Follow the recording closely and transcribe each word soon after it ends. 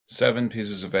7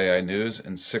 pieces of AI news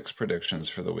and 6 predictions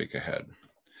for the week ahead.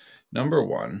 Number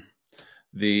 1,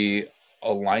 the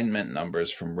alignment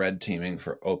numbers from red teaming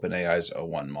for OpenAI's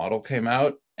O1 model came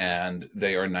out, and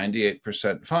they are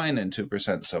 98% fine and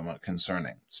 2% somewhat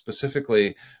concerning.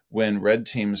 Specifically, when red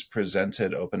teams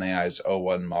presented OpenAI's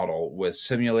O1 model with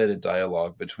simulated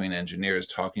dialogue between engineers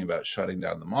talking about shutting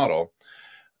down the model,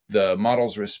 the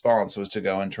model's response was to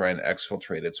go and try and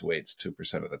exfiltrate its weights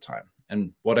 2% of the time.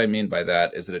 And what I mean by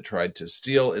that is that it tried to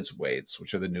steal its weights,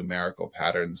 which are the numerical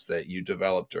patterns that you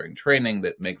develop during training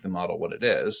that make the model what it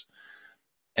is,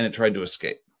 and it tried to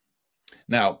escape.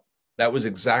 Now, that was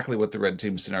exactly what the red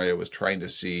team scenario was trying to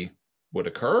see would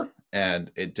occur,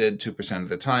 and it did 2% of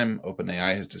the time.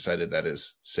 OpenAI has decided that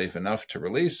is safe enough to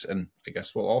release, and I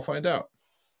guess we'll all find out.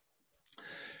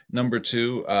 Number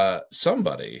 2,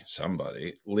 somebody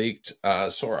leaked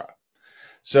Sora.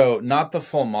 So not the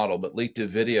full model, but leaked a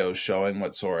video showing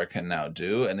what Sora can now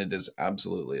do, and it is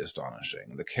absolutely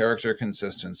astonishing. The character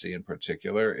consistency in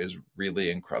particular is really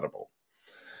incredible.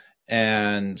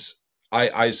 And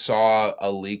I saw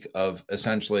a leak of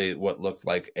essentially what looked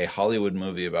like a Hollywood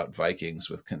movie about Vikings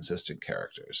with consistent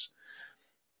characters.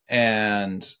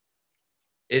 And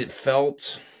it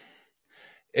felt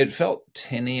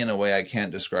tinny in a way I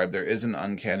can't describe. There is an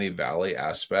uncanny valley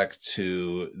aspect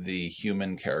to the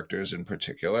human characters in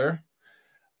particular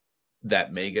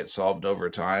that may get solved over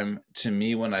time. To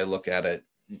me, when I look at it,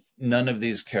 none of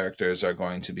these characters are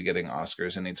going to be getting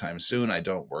Oscars anytime soon. I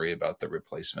don't worry about the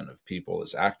replacement of people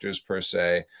as actors per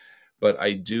se, but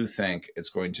I do think it's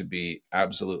going to be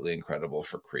absolutely incredible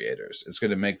for creators. It's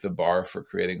going to make the bar for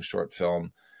creating short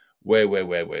film way, way,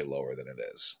 way, way lower than it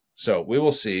is. So we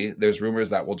will see. There's rumors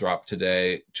that will drop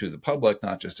today to the public,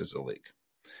 not just as a leak.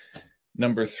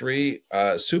 Number 3,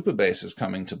 SuperBase is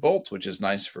coming to Bolt, which is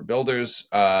nice for builders.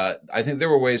 I think there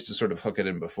were ways to sort of hook it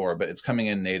in before, but it's coming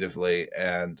in natively,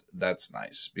 and that's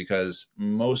nice because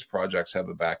most projects have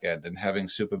a backend, and having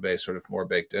SuperBase sort of more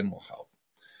baked in will help.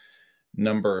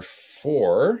 Number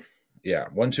 4,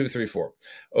 1, 2, 3, 4.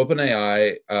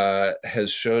 OpenAI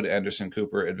has showed Anderson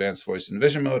Cooper advanced voice and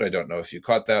vision mode. I don't know if you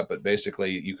caught that, but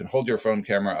basically you can hold your phone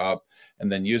camera up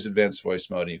and then use advanced voice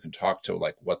mode, and you can talk to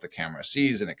like what the camera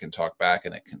sees, and it can talk back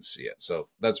and it can see it. So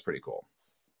that's pretty cool.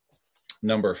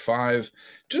 Number 5,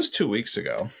 just 2 weeks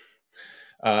ago,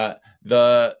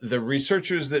 the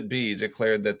researchers that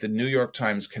declared that the New York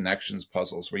Times connections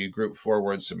puzzles, where you group 4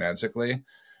 words semantically,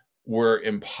 were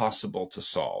impossible to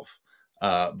solve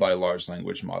by large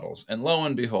language models. And lo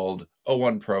and behold,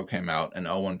 O1 Pro came out and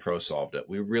O1 Pro solved it.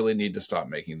 We really need to stop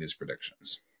making these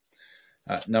predictions.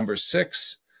 Number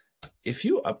 6, if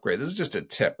you upgrade, this is just a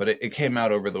tip, but it came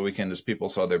out over the weekend as people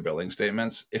saw their billing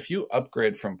statements. If you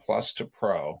upgrade from Plus to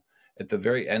Pro, at the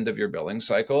very end of your billing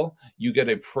cycle, you get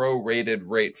a pro-rated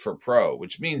rate for Pro,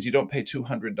 which means you don't pay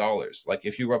 $200. Like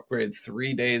if you upgrade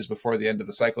 3 days before the end of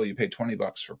the cycle, you pay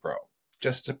 $20 for Pro.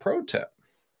 Just a pro tip.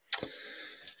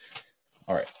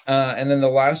 All right. And then the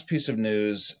last piece of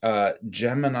news,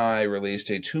 Gemini released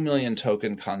a 2 million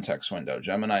token context window,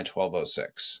 Gemini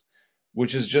 1206,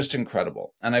 which is just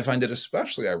incredible. And I find it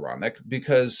especially ironic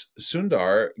because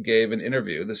Sundar gave an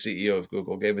interview, the CEO of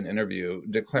Google gave an interview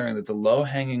declaring that the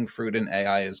low-hanging fruit in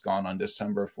AI is gone on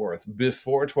December 4th,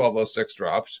 before 1206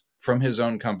 dropped from his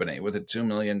own company with a 2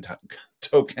 million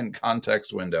token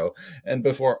context window, and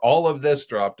before all of this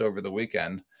dropped over the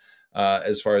weekend.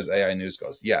 As far as AI news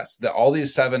goes, yes, all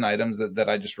these 7 items that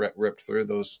I just ripped through,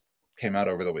 those came out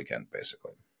over the weekend,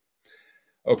 basically.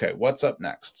 Okay, what's up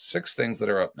next? 6 things that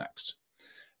are up next.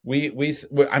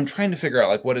 I'm trying to figure out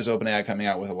like what is OpenAI coming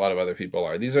out with. A lot of other people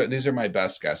are. These are my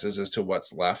best guesses as to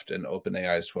what's left in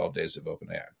OpenAI's 12 days of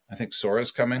OpenAI. I think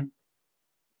Sora's coming.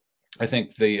 I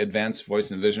think the advanced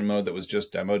voice and vision mode that was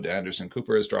just demoed to Anderson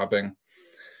Cooper is dropping.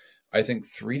 I think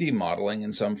 3D modeling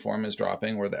in some form is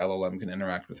dropping, where the LLM can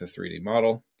interact with a 3D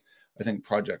model. I think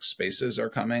project spaces are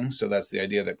coming. So that's the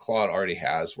idea that Claude already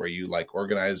has, where you like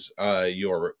organize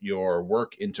your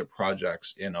work into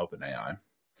projects in OpenAI.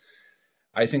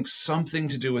 I think something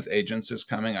to do with agents is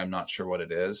coming. I'm not sure what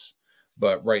it is,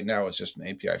 but right now it's just an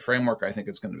API framework. I think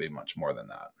it's going to be much more than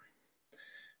that.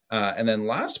 And then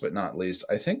last but not least,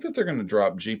 I think that they're going to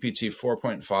drop GPT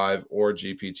 4.5 or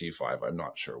GPT 5. I'm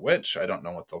not sure which. I don't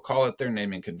know what they'll call it. Their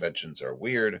naming conventions are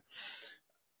weird.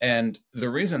 And the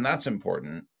reason that's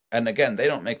important, and again, they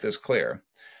don't make this clear,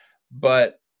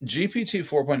 but GPT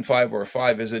 4.5 or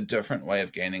 5 is a different way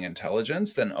of gaining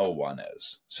intelligence than O1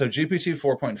 is. So GPT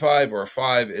 4.5 or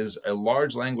 5 is a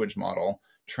large language model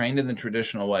trained in the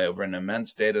traditional way over an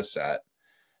immense data set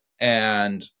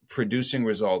and producing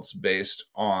results based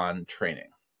on training.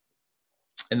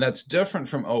 And that's different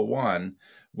from O1,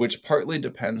 which partly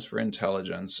depends for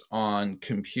intelligence on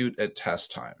compute at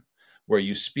test time, where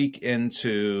you speak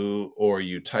into or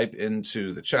you type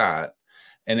into the chat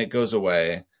and it goes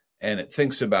away and it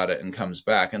thinks about it and comes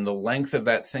back. And the length of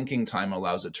that thinking time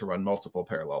allows it to run multiple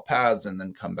parallel paths and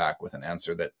then come back with an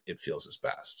answer that it feels is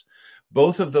best.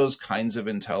 Both of those kinds of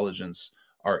intelligence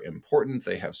are important.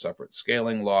 They have separate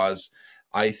scaling laws.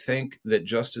 I think that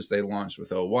just as they launched with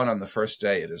O1 on the first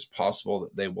day, it is possible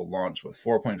that they will launch with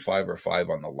 4.5 or 5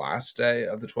 on the last day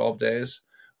of the 12 days.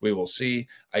 We will see.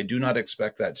 I do not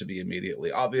expect that to be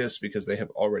immediately obvious because they have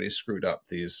already screwed up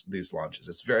these launches.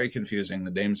 It's very confusing.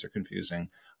 The names are confusing.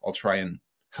 I'll try and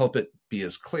help it be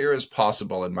as clear as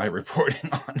possible in my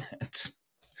reporting on it.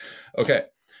 Okay,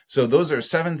 so those are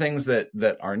 7 things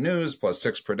that are news plus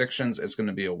 6 predictions. It's going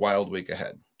to be a wild week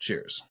ahead. Cheers.